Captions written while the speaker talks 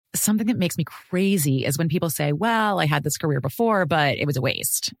something that makes me crazy is when people say, well, I had this career before, but it was a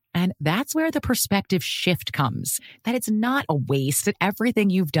waste. And that's where the perspective shift comes, that it's not a waste, that everything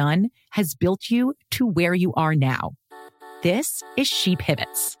you've done has built you to where you are now. This is She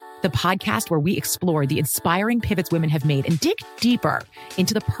Pivots, the podcast where we explore the inspiring pivots women have made and dig deeper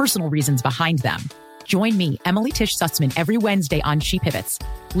into the personal reasons behind them. Join me, Emily Tish Sussman, every Wednesday on She Pivots.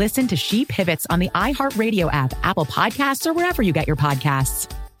 Listen to She Pivots on the iHeartRadio app, Apple Podcasts, or wherever you get your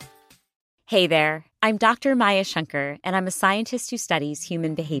podcasts. Hey there, I'm Dr. Maya Shankar, and I'm a scientist who studies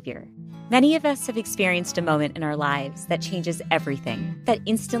human behavior. Many of us have experienced a moment in our lives that changes everything, that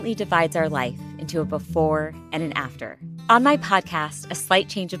instantly divides our life into a before and an after. On my podcast, A Slight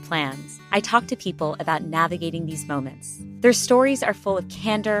Change of Plans, I talk to people about navigating these moments. Their stories are full of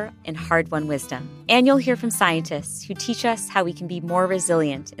candor and hard-won wisdom. And you'll hear from scientists who teach us how we can be more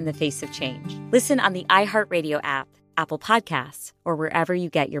resilient in the face of change. Listen on the iHeartRadio app, Apple Podcasts, or wherever you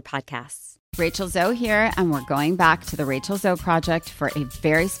get your podcasts. Rachel Zoe here, and we're going back to the Rachel Zoe Project for a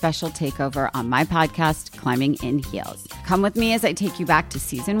very special takeover on my podcast, Climbing in Heels. Come with me as I take you back to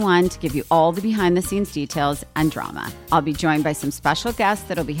season 1 to give you all the behind-the-scenes details and drama. I'll be joined by some special guests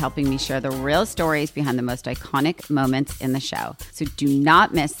that'll be helping me share the real stories behind the most iconic moments in the show. So do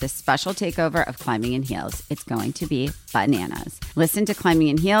not miss this special takeover of Climbing in Heels. It's going to be bananas. Listen to Climbing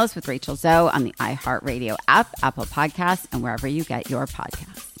in Heels with Rachel Zoe on the iHeartRadio app, Apple Podcasts, and wherever you get your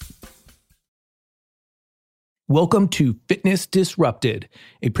podcasts. Welcome to Fitness Disrupted,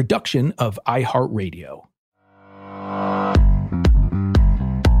 a production of iHeartRadio.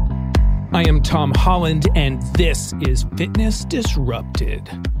 I am Tom Holland, and this is Fitness Disrupted.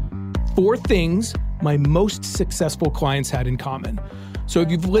 4 things my most successful clients had in common. So if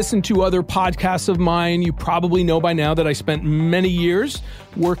you've listened to other podcasts of mine, you probably know by now that I spent many years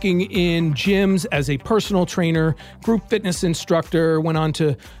working in gyms as a personal trainer, group fitness instructor, went on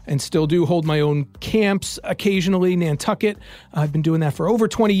to, and still do, hold my own camps occasionally, Nantucket. I've been doing that for over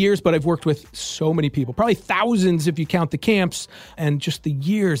 20 years, but I've worked with so many people, probably thousands if you count the camps, and just the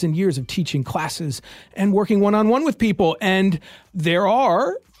years and years of teaching classes and working one-on-one with people. And there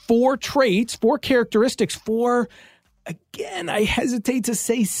are 4 traits, 4 characteristics, 4, again, I hesitate to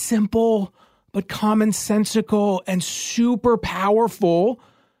say simple, but commonsensical and super powerful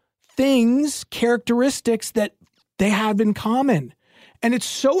things, characteristics that they have in common. And it's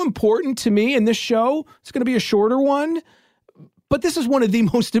so important to me in this show. It's going to be a shorter one, but this is one of the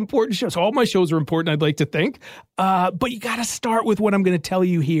most important shows. All my shows are important, I'd like to think. But you got to start with what I'm going to tell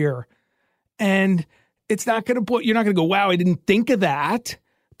you here. And it's not going to you're not going to go, wow, I didn't think of that.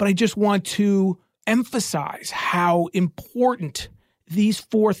 But I just want to emphasize how important these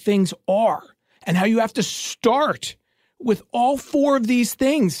 4 things are and how you have to start with all 4 of these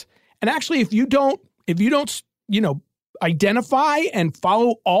things. And actually, if you don't, identify and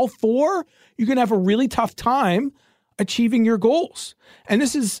follow all 4, you're going to have a really tough time achieving your goals. And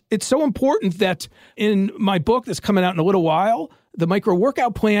it's so important that in my book that's coming out in a little while, the Micro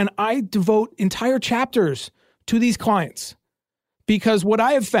Workout Plan, I devote entire chapters to these clients. Because what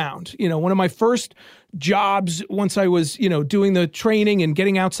I have found, one of my first jobs once I was, doing the training and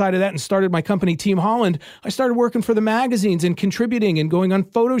getting outside of that and started my company, Team Holland, I started working for the magazines and contributing and going on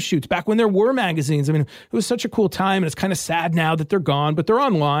photo shoots back when there were magazines. I mean, it was such a cool time, and it's kind of sad now that they're gone, but they're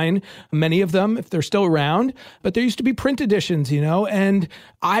online, many of them, if they're still around. But there used to be print editions, and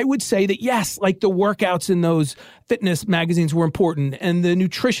I would say that, yes, like the workouts in those fitness magazines were important, and the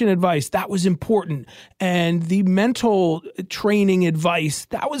nutrition advice, that was important, and the mental training advice,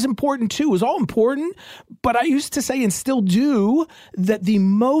 that was important too. It was all important. But I used to say, and still do, that the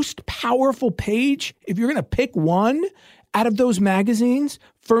most powerful page, if you're going to pick one out of those magazines,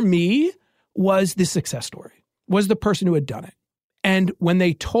 for me, was the success story, was the person who had done it. And when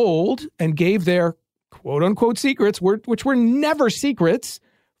they told and gave their quote unquote secrets, which were never secrets,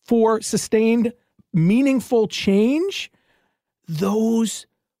 for sustained, meaningful change, those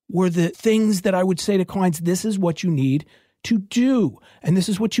were the things that I would say to clients, this is what you need to do. And this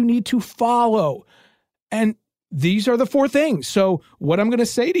is what you need to follow. And these are the 4 things. So what I'm going to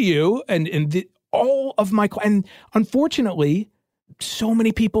say to you all of my, and unfortunately, so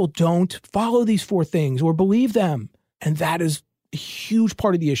many people don't follow these 4 things or believe them. And that is a huge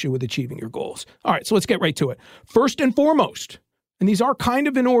part of the issue with achieving your goals. All right, so let's get right to it. First and foremost, and these are kind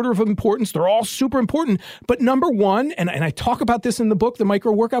of in order of importance, they're all super important, but number 1, and I talk about this in the book, The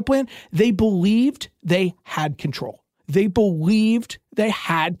Micro Workout Plan, they believed they had control. They believed they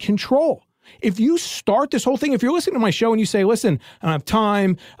had control. If you start this whole thing, if you're listening to my show and you say, listen, I don't have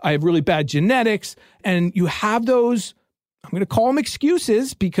time, I have really bad genetics, and you have those, I'm going to call them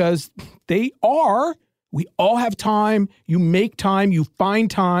excuses because they are We all have time. You make time. You find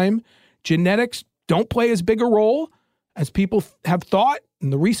time. Genetics don't play as big a role as people have thought,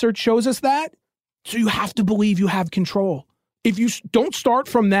 and the research shows us that. So you have to believe you have control. If you don't start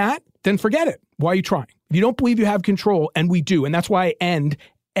from that, then forget it. Why are you trying? If you don't believe you have control, and we do, and that's why I end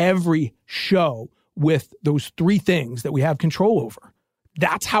every show with those 3 things that we have control over.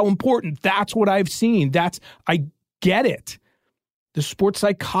 That's how important. That's what I've seen. I get it. The sports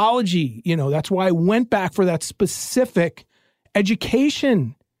psychology, that's why I went back for that specific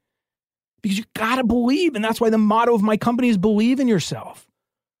education. Because you got to believe, and that's why the motto of my company is believe in yourself.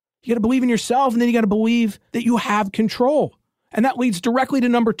 You got to believe in yourself, and then you got to believe that you have control. And that leads directly to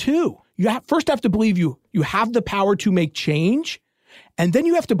number 2. You first have to believe you have the power to make change, and then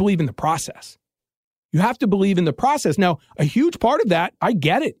you have to believe in the process. You have to believe in the process. Now, a huge part of that, I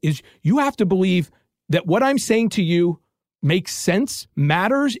get it, is you have to believe that what I'm saying to you makes sense,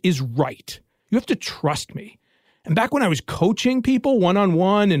 matters, is right. You have to trust me. And back when I was coaching people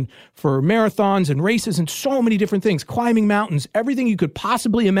one-on-one and for marathons and races and so many different things, climbing mountains, everything you could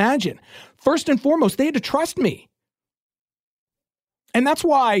possibly imagine, first and foremost, they had to trust me. And that's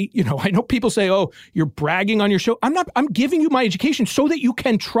why, I know people say, oh, you're bragging on your show. I'm giving you my education so that you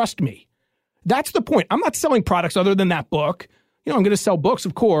can trust me. That's the point. I'm not selling products other than that book. I'm going to sell books,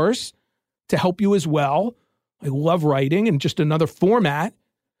 of course, to help you as well. I love writing and just another format.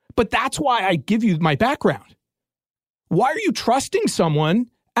 But that's why I give you my background. Why are you trusting someone?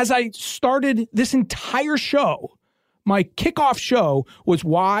 As I started this entire show, my kickoff show was,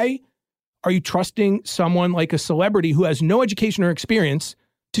 why are you trusting someone like a celebrity who has no education or experience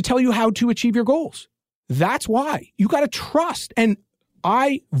to tell you how to achieve your goals? That's why. You got to trust. And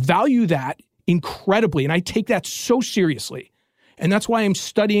I value that incredibly. And I take that so seriously. And that's why I'm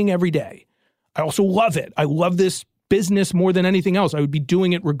studying every day. I also love it. I love this business more than anything else. I would be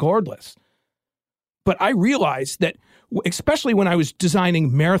doing it regardless. But I realized that, especially when I was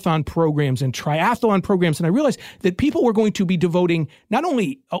designing marathon programs and triathlon programs, and I realized that people were going to be devoting not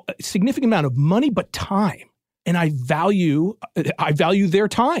only a significant amount of money, but time. And I value their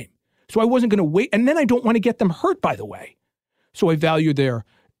time. So I wasn't going to wait. And then I don't want to get them hurt, by the way. So I value their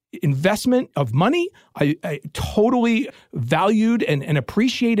investment of money. I totally valued and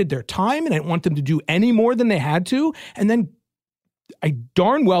appreciated their time, and I didn't want them to do any more than they had to. And then I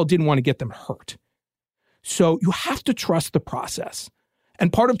darn well didn't want to get them hurt. So you have to trust the process.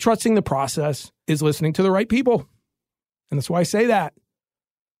 And part of trusting the process is listening to the right people. And that's why I say that.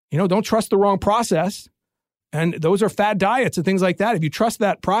 Don't trust the wrong process. And those are fad diets and things like that. If you trust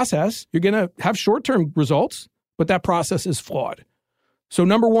that process, you're going to have short-term results, but that process is flawed. So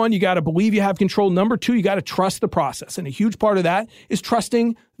number 1, you got to believe you have control. Number 2, you got to trust the process. And a huge part of that is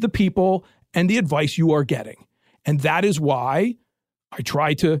trusting the people and the advice you are getting. And that is why I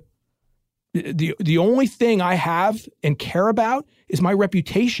try to, the only thing I have and care about is my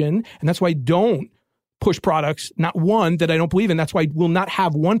reputation. And that's why I don't push products, not one that I don't believe in. That's why I will not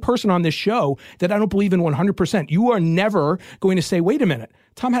have one person on this show that I don't believe in 100%. You are never going to say, wait a minute,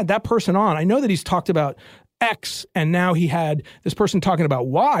 Tom had that person on. I know that he's talked about X, and now he had this person talking about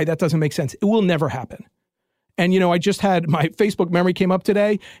Y. That doesn't make sense. It will never happen. And, I just had my Facebook memory came up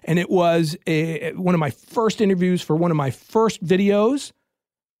today, and it was one of my first interviews for one of my first videos.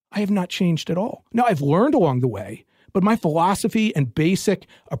 I have not changed at all. Now, I've learned along the way, but my philosophy and basic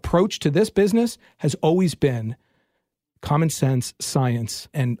approach to this business has always been common sense, science,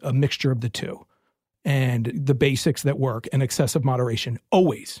 and a mixture of the two, and the basics that work and excessive moderation.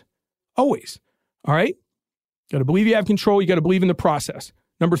 Always. Always. All right? You got to believe you have control. You got to believe in the process.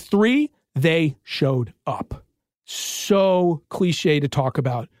 Number 3, they showed up. So cliche to talk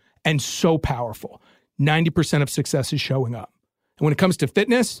about and so powerful. 90% of success is showing up. And when it comes to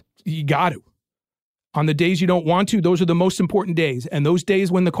fitness, you got to. On the days you don't want to, those are the most important days. And those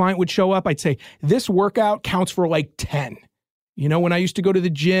days when the client would show up, I'd say, this workout counts for like 10. When I used to go to the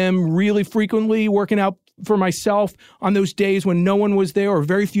gym really frequently, working out for myself on those days when no one was there or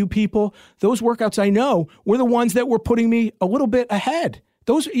very few people, those workouts I know were the ones that were putting me a little bit ahead.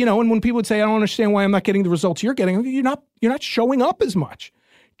 Those, and when people would say, I don't understand why I'm not getting the results you're getting, you're not showing up as much.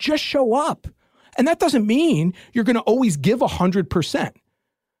 Just show up. And that doesn't mean you're going to always give 100%.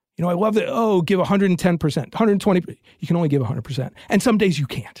 I love that, give 110%, 120. You can only give 100%. And some days you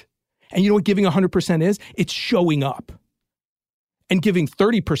can't. And you know what giving 100% is? It's showing up. And giving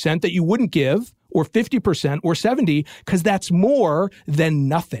 30% that you wouldn't give, or 50% or 70%, because that's more than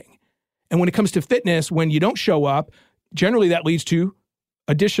nothing. And when it comes to fitness, when you don't show up, generally that leads to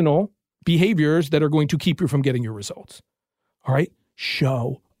additional behaviors that are going to keep you from getting your results. All right?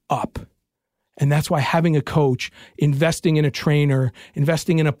 Show up. And that's why having a coach, investing in a trainer,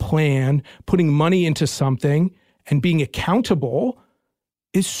 investing in a plan, putting money into something, and being accountable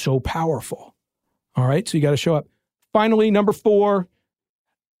is so powerful. All right, so you got to show up. Finally, number 4,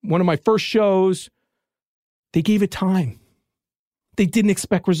 one of my first shows, they gave it time. They didn't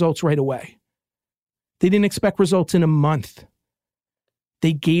expect results right away. They didn't expect results in a month.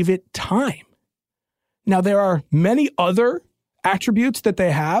 They gave it time. Now, there are many other attributes that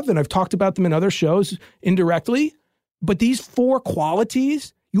they have, and I've talked about them in other shows indirectly, but these 4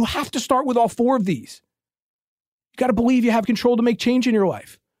 qualities, you have to start with all 4 of these. You got to believe you have control to make change in your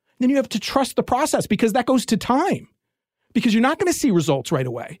life. Then you have to trust the process, because that goes to time, because you're not going to see results right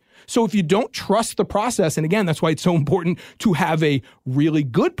away. So if you don't trust the process, and again, that's why it's so important to have a really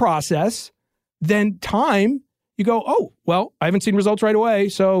good process, then time, you go, oh, well, I haven't seen results right away,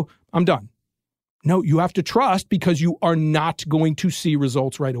 so I'm done. No, you have to trust, because you are not going to see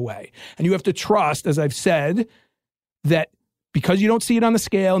results right away. And you have to trust, as I've said, that because you don't see it on the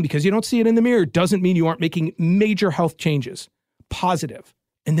scale and because you don't see it in the mirror doesn't mean you aren't making major health changes, positive.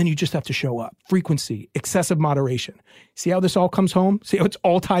 And then you just have to show up. Frequency, excessive moderation. See how this all comes home? See how it's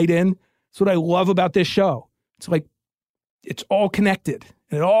all tied in? That's what I love about this show. It's like it's all connected,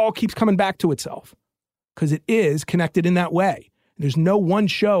 and it all keeps coming back to itself because it is connected in that way. There's no one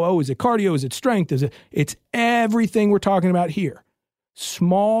show. Oh, is it cardio? Is it strength? It's everything we're talking about here.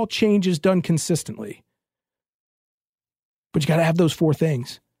 Small changes done consistently. But you got to have those 4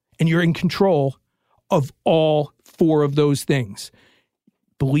 things. And you're in control of all 4 of those things.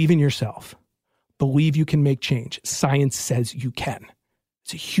 Believe in yourself. Believe you can make change. Science says you can.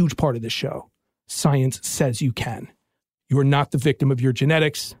 It's a huge part of this show. Science says you can. You are not the victim of your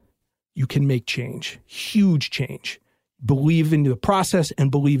genetics. You can make change. Huge change. Believe in the process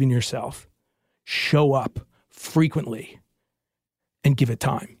and believe in yourself. Show up frequently and give it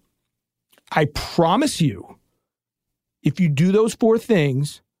time. I promise you, if you do those 4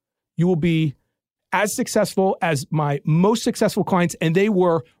 things, you will be as successful as my most successful clients, and they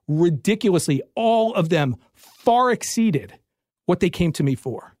were ridiculously, all of them far exceeded what they came to me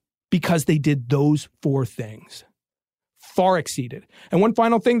for because they did those 4 things. Far exceeded. And one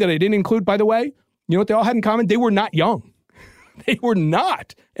final thing that I didn't include, by the way, you know what they all had in common? They were not young. They were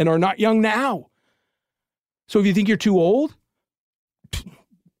not and are not young now. So if you think you're too old,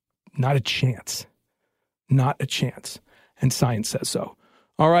 not a chance. Not a chance. And science says so.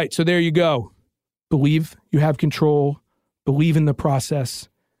 All right, so there you go. Believe you have control. Believe in the process.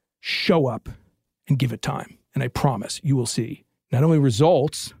 Show up and give it time. And I promise you will see not only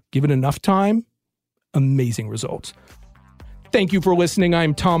results, give it enough time, amazing results. Thank you for listening.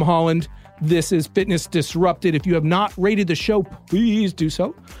 I'm Tom Holland. This is Fitness Disrupted. If you have not rated the show, please do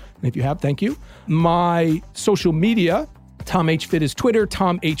so. And if you have, thank you. My social media, Tom H. Fit is Twitter.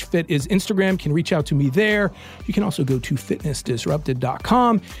 Tom H. Fit is Instagram. You can reach out to me there. You can also go to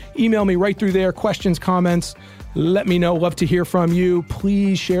fitnessdisrupted.com. Email me right through there. Questions, comments. Let me know. Love to hear from you.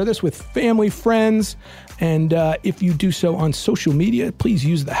 Please share this with family, friends. And if you do so on social media, please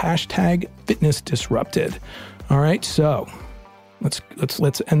use the hashtag FitnessDisrupted. All right, so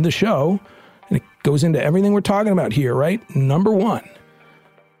let's end the show. And it goes into everything we're talking about here, right? Number 1,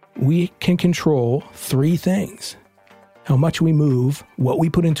 we can control 3 things: how much we move, what we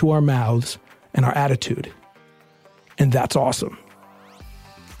put into our mouths, and our attitude. And that's awesome.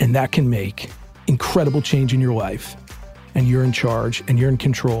 And that can make incredible change in your life. And you're in charge, and you're in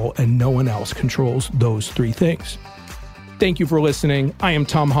control, and no one else controls those 3 things. Thank you for listening. I am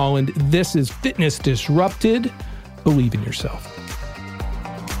Tom Holland. This is Fitness Disrupted. Believe in yourself.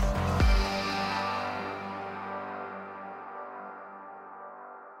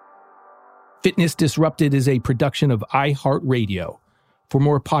 Fitness Disrupted is a production of iHeartRadio. For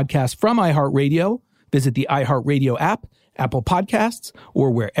more podcasts from iHeartRadio, visit the iHeartRadio app, Apple Podcasts,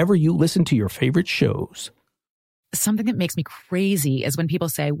 or wherever you listen to your favorite shows. Something that makes me crazy is when people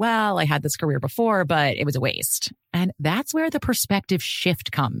say, well, I had this career before, but it was a waste. And that's where the perspective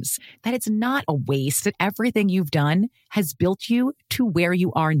shift comes, that it's not a waste, that everything you've done has built you to where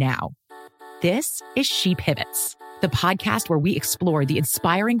you are now. This is She Pivots, the podcast where we explore the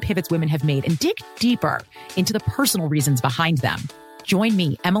inspiring pivots women have made and dig deeper into the personal reasons behind them. Join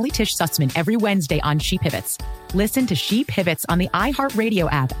me, Emily Tish Sussman, every Wednesday on She Pivots. Listen to She Pivots on the iHeartRadio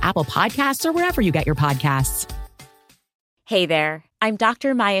app, Apple Podcasts, or wherever you get your podcasts. Hey there, I'm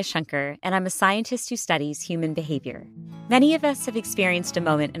Dr. Maya Shankar, and I'm a scientist who studies human behavior. Many of us have experienced a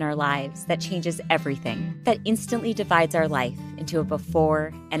moment in our lives that changes everything, that instantly divides our life into a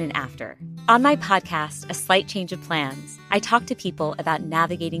before and an after. On my podcast, A Slight Change of Plans, I talk to people about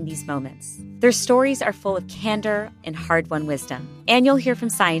navigating these moments. Their stories are full of candor and hard-won wisdom. And you'll hear from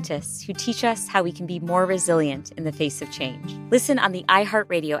scientists who teach us how we can be more resilient in the face of change. Listen on the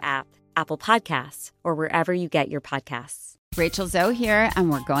iHeartRadio app, Apple Podcasts, or wherever you get your podcasts. Rachel Zoe here,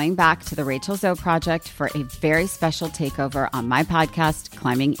 and we're going back to the Rachel Zoe Project for a very special takeover on my podcast,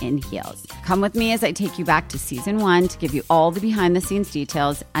 Climbing in Heels. Come with me as I take you back to season 1 to give you all the behind-the-scenes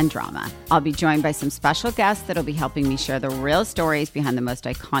details and drama. I'll be joined by some special guests that'll be helping me share the real stories behind the most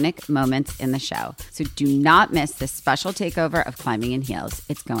iconic moments in the show. So do not miss this special takeover of Climbing in Heels.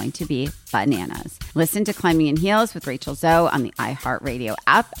 It's going to be bananas. Listen to Climbing in Heels with Rachel Zoe on the iHeartRadio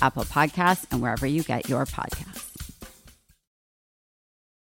app, Apple Podcasts, and wherever you get your podcasts.